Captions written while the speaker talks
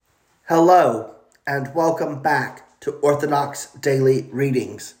Hello, and welcome back to Orthodox Daily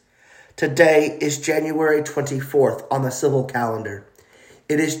Readings. Today is January 24th on the civil calendar.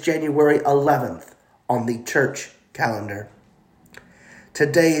 It is January 11th on the church calendar.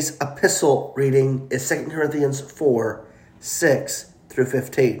 Today's epistle reading is 2 Corinthians 4, 6 through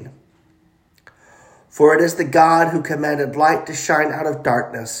 15. For it is the God who commanded light to shine out of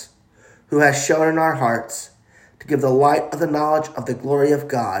darkness, who has shown in our hearts to give the light of the knowledge of the glory of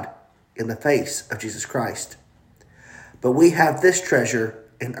God in the face of Jesus Christ. But we have this treasure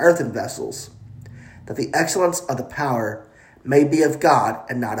in earthen vessels, that the excellence of the power may be of God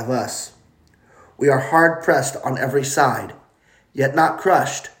and not of us. We are hard pressed on every side, yet not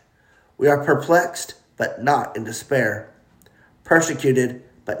crushed. We are perplexed, but not in despair. Persecuted,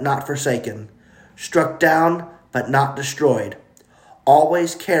 but not forsaken. Struck down, but not destroyed.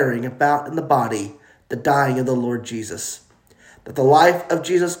 Always carrying about in the body the dying of the Lord Jesus, that the life of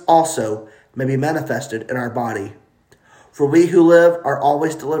Jesus also may be manifested in our body. For we who live are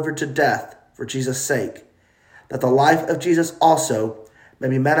always delivered to death for Jesus' sake, that the life of Jesus also may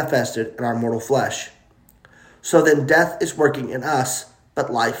be manifested in our mortal flesh. So then death is working in us,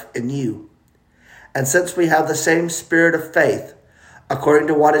 but life in you. And since we have the same spirit of faith, according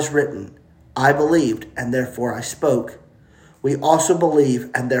to what is written, I believed, and therefore I spoke, we also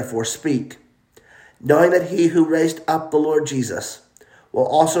believe and therefore speak, knowing that he who raised up the Lord Jesus will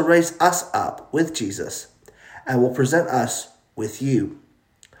also raise us up with Jesus and will present us with you.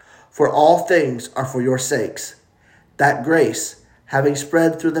 For all things are for your sakes, that grace, having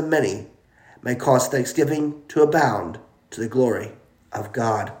spread through the many, may cause thanksgiving to abound to the glory of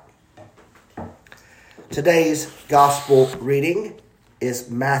God. Today's gospel reading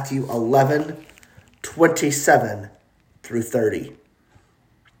is Matthew 11, 27 through 30.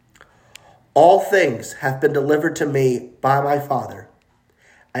 All things have been delivered to me by my Father,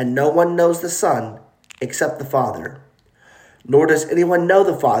 and no one knows the Son except the Father, nor does anyone know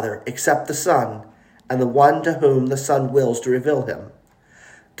the Father except the Son, and the one to whom the Son wills to reveal him.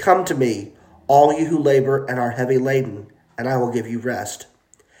 Come to me, all you who labor and are heavy laden, and I will give you rest.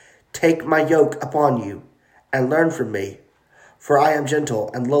 Take my yoke upon you, and learn from me, for I am gentle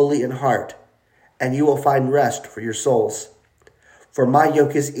and lowly in heart, and you will find rest for your souls. For my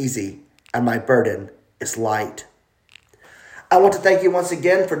yoke is easy, and my burden is light. I want to thank you once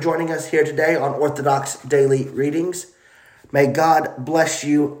again for joining us here today on Orthodox Daily Readings. May God bless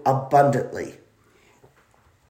you abundantly.